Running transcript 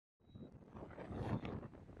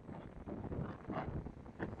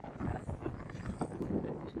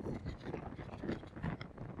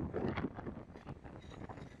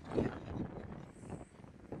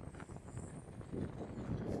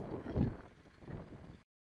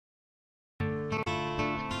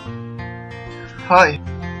Hi,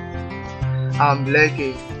 I'm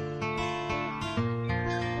Leggy.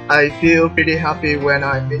 I feel pretty happy when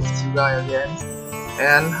I meet you guys again.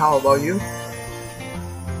 And how about you?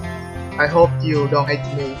 I hope you don't hate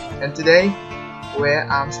me. And today, where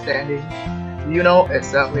I'm standing, do you know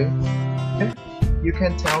exactly? You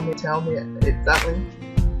can tell me exactly?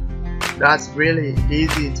 That's really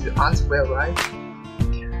easy to answer well, right?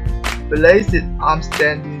 The place I'm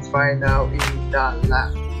standing right now in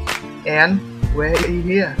Dalat. And where is he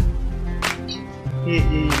here? He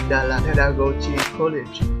is Lat Pedagogy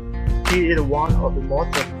College. He is one of the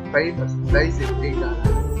most famous places in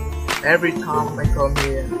Dalat. Every time I come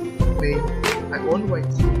here, I always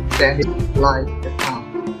standing like the town.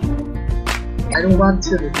 I don't want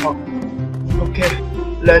to talk. Okay,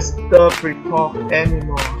 let's stop talk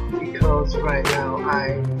anymore because right now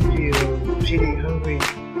I feel pretty hungry.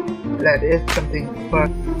 Let's eat something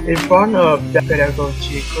first. In front of the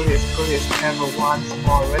Pedagogy College have one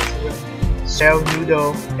small restaurant, sell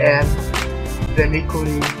noodles and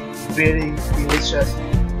vermicelli, really delicious.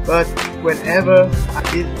 But whenever I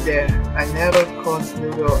eat there, I never call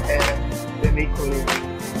noodle and vermicelli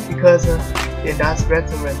because in that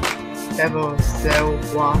restaurant ever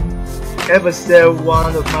sell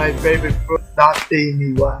one of my favorite fruits, that is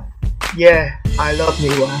miwa. Yeah, I love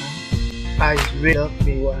miwa. I really love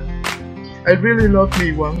miwa. I really love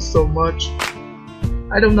miwa so much.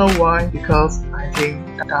 I don't know why, because I think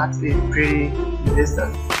that is pretty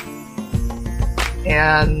delicious.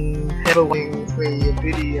 And having with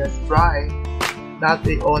pretty dry, that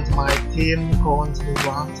is on my team calls me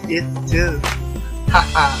want it too.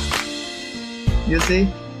 Haha. You see,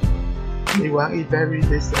 miwa is very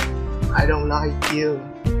delicious. I don't like you.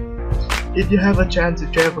 If you have a chance to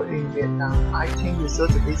travel in Vietnam, I think you should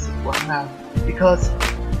visit Quảng Nam because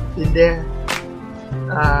in there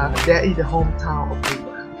is the hometown of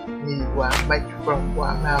miwa made from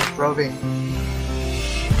Quảng Nam province.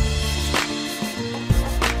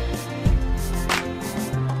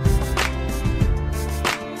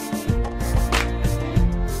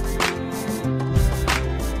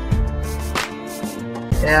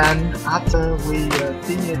 And after we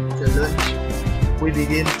finish the lunch, we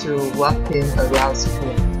begin to walking around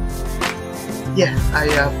school. Yeah, I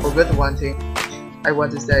forgot one thing. I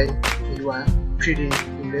want to say it was pretty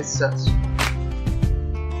delicious.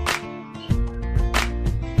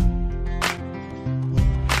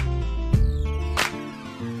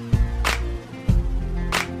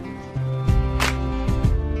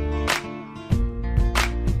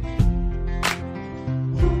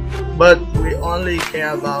 But we only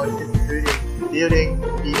care about its building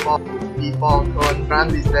before called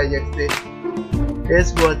Grand Lycée Yersin.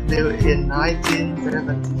 This was built in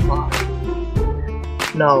 1975.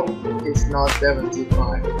 No, it's not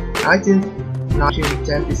 75.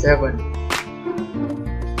 1927.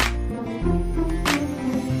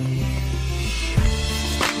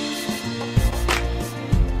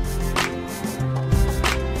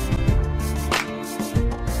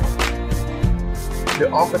 The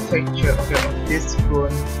architecture of this school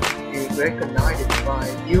is recognized by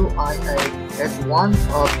UIA as one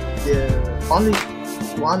of the only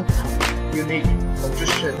one unique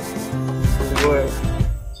construction in the world.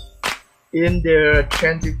 In the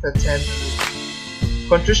 20th century,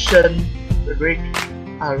 construction bricks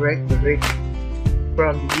are brick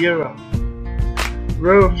from Europe.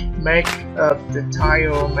 Roof make up the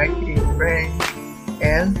tile making frame,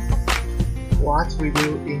 and what we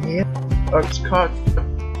do in here? Cut,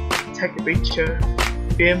 take a picture,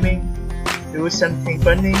 filming, do something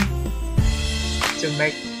funny to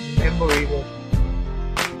make memorable.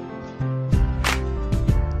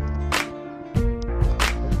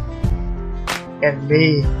 And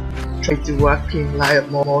me try to working like a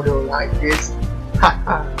model like this.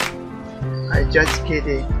 Haha, I just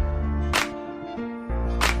kidding.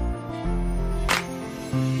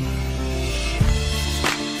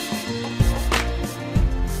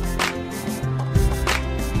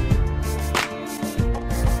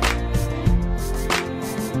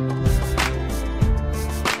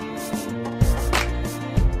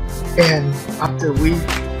 And after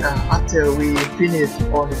we finished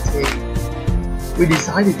all the thing, we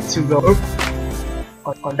decided to go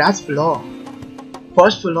up on that floor,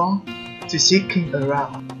 first floor, to seeking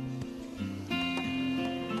around.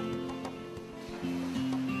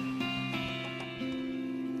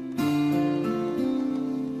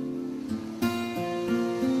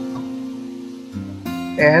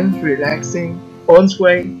 And relaxing on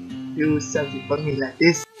way, do something funny like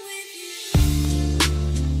this.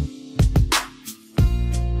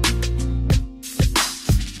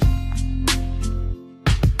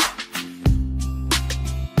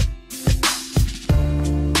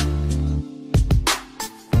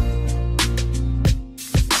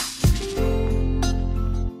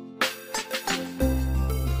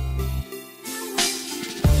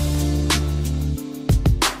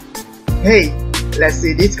 Hey, let's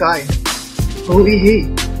see this guy. Who is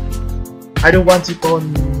he? I don't want to call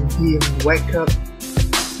him wake up,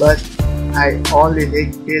 but I only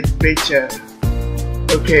need his picture.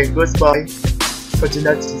 Okay, good boy.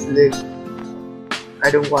 Continue to sleep.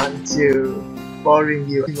 I don't want to boring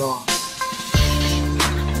you anymore.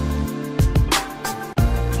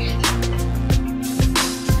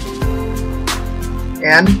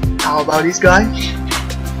 And how about this guy?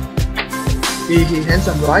 Is he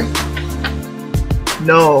handsome, right?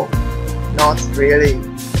 No, not really.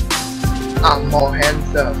 I'm more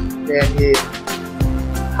handsome than him.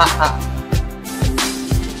 Haha.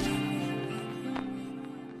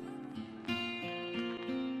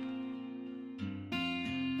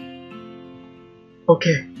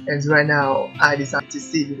 Okay, and right now I decided to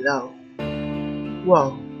see below.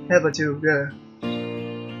 Wow, have a two girl.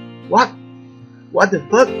 What? What the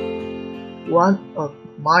fuck? One of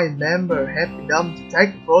my members have come to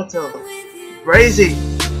take the photo. Crazy!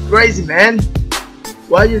 Crazy, man!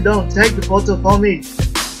 Why you don't take the photo for me?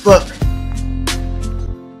 Fuck!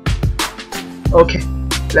 Okay,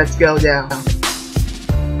 let's go down.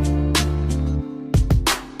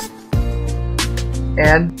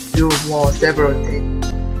 And do more several things.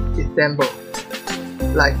 Example,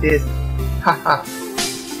 like this. Haha.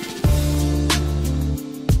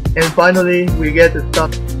 And finally, we get the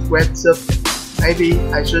top sweatshop. Maybe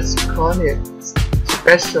I should call it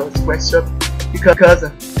special sweatshop because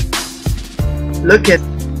look at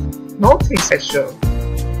nothing special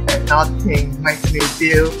and nothing makes me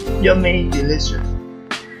feel yummy delicious.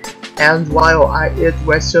 And while I eat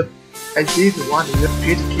sweatshop, I see the one who looks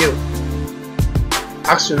pretty cute.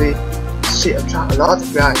 Actually, she attracts a lot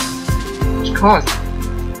of guys. Of course,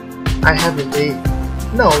 I have a need.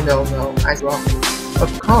 No, I'm wrong.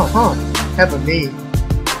 Of course, have a need.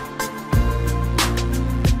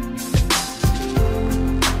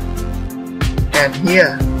 And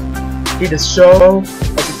here is the show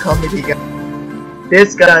of the comedy guy.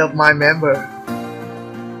 This guy of my member.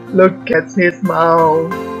 Look at his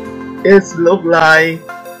mouth. It looks like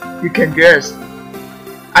you can guess.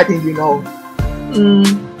 I think you know.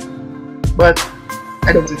 But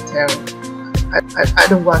I don't want to tell. I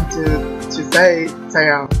don't want to say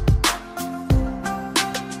out.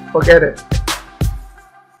 Forget it.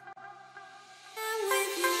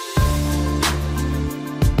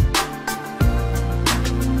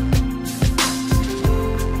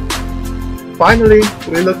 Finally,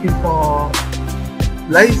 we're looking for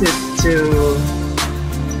places to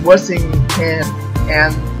washing hands,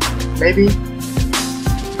 and maybe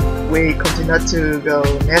we continue to go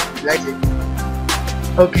next places.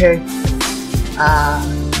 Okay,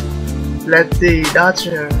 let's see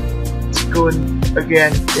Dutcher school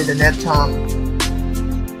again in the next time.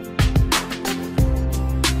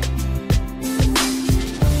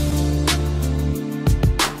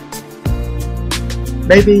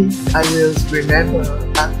 Maybe I will remember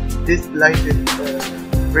that this place is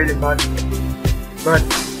really much, but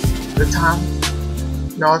the time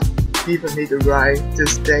not even need the right to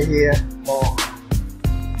stay here more.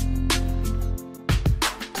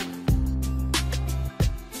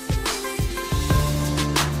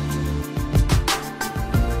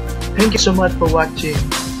 Thank you so much for watching,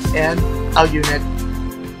 and I'll see you next.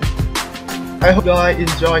 I hope you guys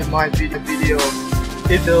enjoyed my video.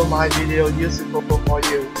 If my video useful for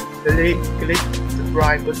you, please click the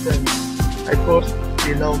subscribe button I post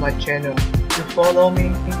below my channel to follow me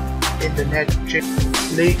in the next trip.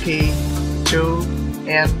 Leaky to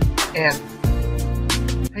and.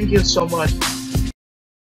 Thank you so much.